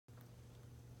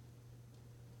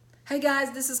Hey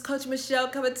guys, this is Coach Michele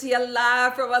coming to you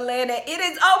live from Atlanta. It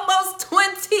is almost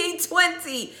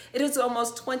 2020. It is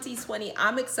almost 2020.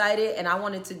 I'm excited and I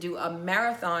wanted to do a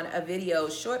marathon of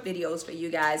videos, short videos for you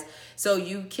guys so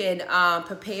you can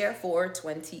prepare for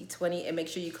 2020 and make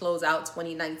sure you close out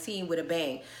 2019 with a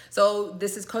bang. So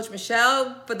this is Coach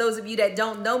Michele. For those of you that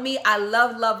don't know me, I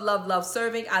love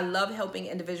serving. I love helping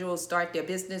individuals start their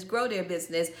business, grow their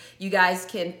business. You guys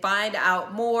can find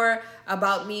out more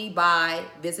about me by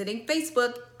visiting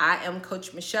Facebook. I am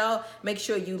Coach Michele. Make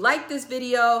sure you like this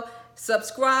video,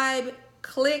 subscribe,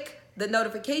 click the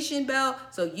notification bell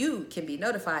so you can be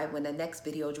notified when the next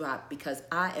video drops, because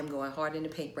I am going hard in the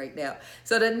paint right now.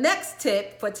 So the next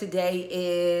tip for today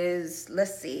is,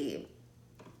 let's see,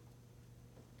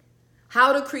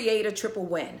 how to create a triple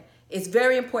win. It's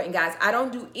very important, guys. I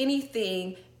don't do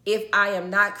anything if I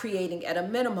am not creating at a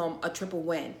minimum a triple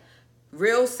win.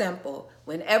 Real simple.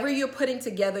 Whenever you're putting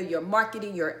together your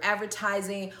marketing, your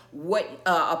advertising,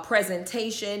 a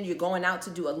presentation, you're going out to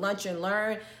do a lunch and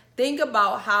learn, think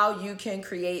about how you can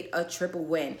create a triple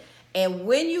win. And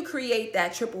when you create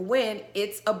that triple win,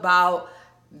 it's about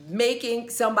making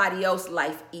somebody else's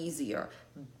life easier,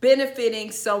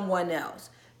 benefiting someone else.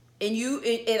 And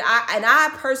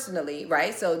I personally,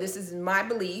 right? So this is my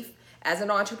belief as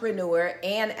an entrepreneur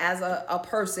and as a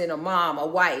person, a mom, a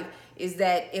wife, is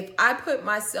that if I put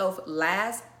myself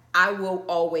last, I will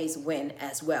always win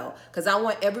as well, because I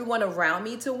want everyone around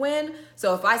me to win.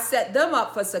 So if I set them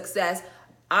up for success,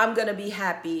 I'm going to be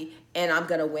happy and I'm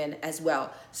going to win as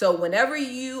well. So whenever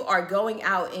you are going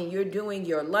out and you're doing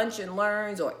your lunch and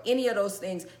learns or any of those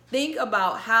things, think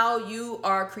about how you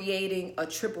are creating a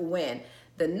triple win.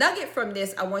 The nugget from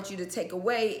this I want you to take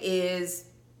away is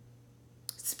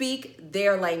speak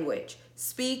their language.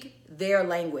 Speak their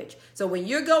language. So when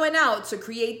you're going out to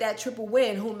create that triple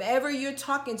win, whomever you're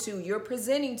talking to, you're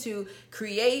presenting to,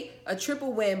 create a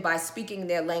triple win by speaking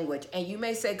their language. And you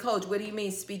may say, Coach, what do you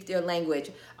mean speak their language?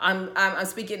 I'm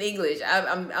speaking English.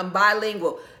 I'm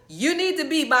bilingual. You need to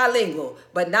be bilingual,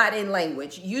 but not in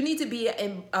language. You need to be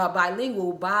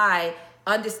bilingual by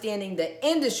understanding the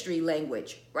industry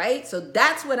language, right? So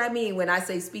that's what I mean when I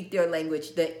say speak their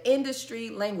language, the industry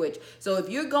language. So if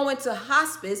you're going to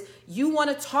hospice, you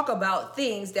want to talk about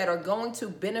things that are going to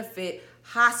benefit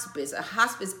hospice, a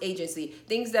hospice agency,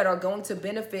 things that are going to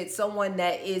benefit someone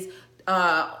that is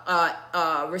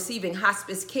receiving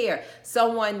hospice care,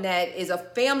 someone that is a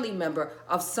family member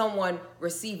of someone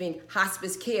receiving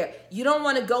hospice care. You don't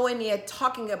want to go in there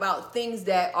talking about things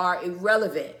that are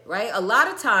irrelevant, right? A lot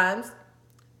of times,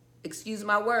 excuse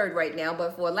my word right now,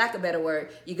 but for lack of a better word,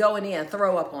 you go in there and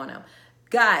throw up on them.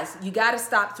 Guys, you got to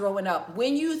stop throwing up.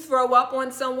 When you throw up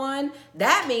on someone,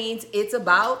 that means it's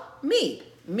about me.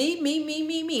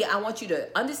 Me. I want you to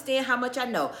understand how much I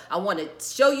know. I want to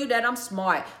show you that I'm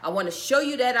smart. I want to show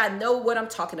you that I know what I'm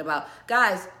talking about.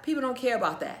 Guys, people don't care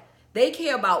about that. They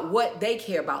care about what they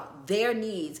care about, their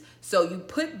needs. So you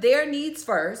put their needs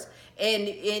first and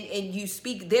you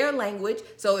speak their language.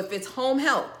 So if it's home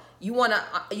health, you want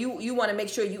to make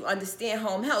sure you understand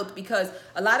home health, because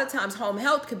a lot of times home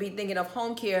health could be thinking of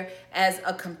home care as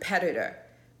a competitor,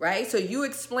 right? So you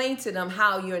explain to them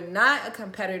how you're not a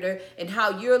competitor and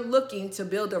how you're looking to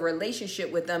build a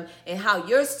relationship with them and how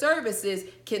your services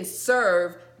can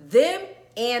serve them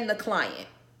and the client,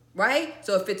 right?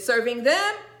 So if it's serving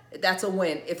them, that's a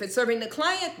win. If it's serving the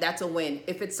client, that's a win.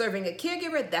 If it's serving a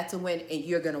caregiver, that's a win, and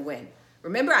you're going to win.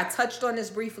 Remember, I touched on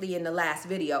this briefly in the last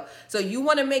video. So you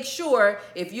want to make sure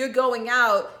if you're going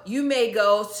out, you may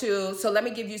go to, so let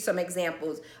me give you some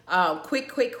examples,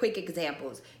 quick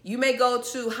examples. You may go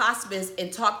to hospice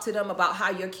and talk to them about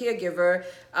how your caregiver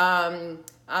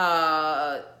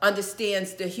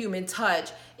understands the human touch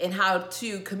and how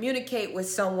to communicate with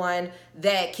someone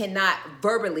that cannot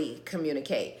verbally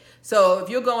communicate. So if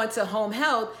you're going to home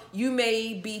health, you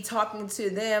may be talking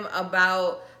to them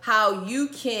about how you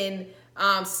can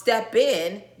step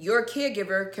in. Your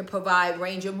caregiver can provide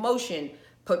range of motion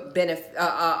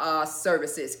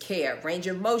services, care, range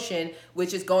of motion,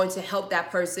 which is going to help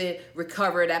that person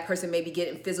recover. That person may be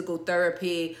getting physical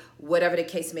therapy, whatever the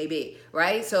case may be,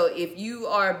 right? So if you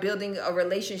are building a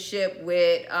relationship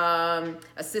with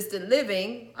assisted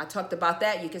living, I talked about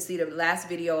that. You can see the last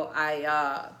video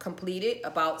I completed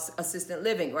about assisted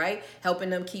living, right? Helping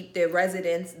them keep their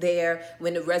residents there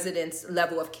when the residents'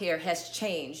 level of care has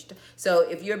changed. So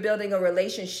if you're building a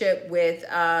relationship with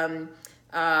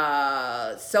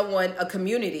someone, a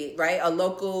community, right? A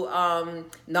local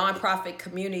nonprofit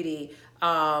community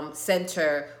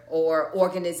center or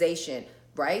organization,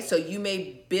 right? So you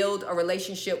may build a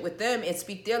relationship with them and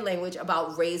speak their language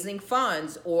about raising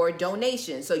funds or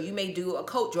donations. So you may do a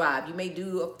coat drive, you may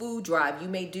do a food drive, you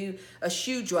may do a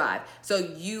shoe drive. So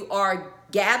you are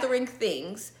gathering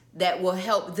things that will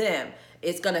help them.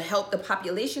 It's going to help the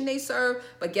population they serve,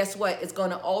 but guess what? It's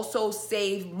going to also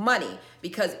save money,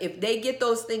 because if they get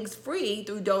those things free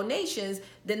through donations,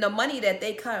 then the money that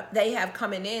they have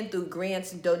coming in through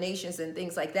grants and donations and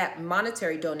things like that,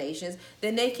 monetary donations,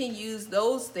 then they can use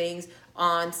those things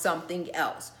on something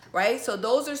else, right? So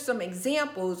those are some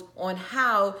examples on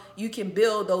how you can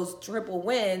build those triple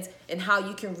wins and how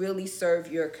you can really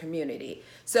serve your community.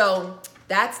 So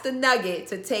that's the nugget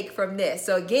to take from this.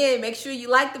 So again, make sure you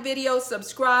like the video,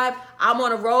 subscribe. I'm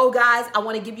on a roll, guys. I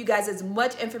want to give you guys as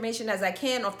much information as I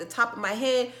can off the top of my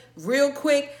head real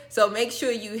quick. So make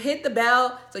sure you hit the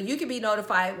bell so you can be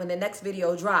notified when the next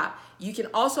video drop. You can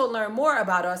also learn more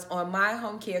about us on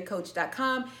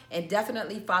myhomecarecoach.com, and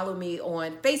definitely follow me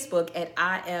on Facebook at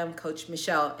I am Coach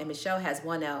Michele, and Michele has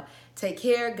one L. Take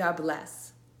care. God bless.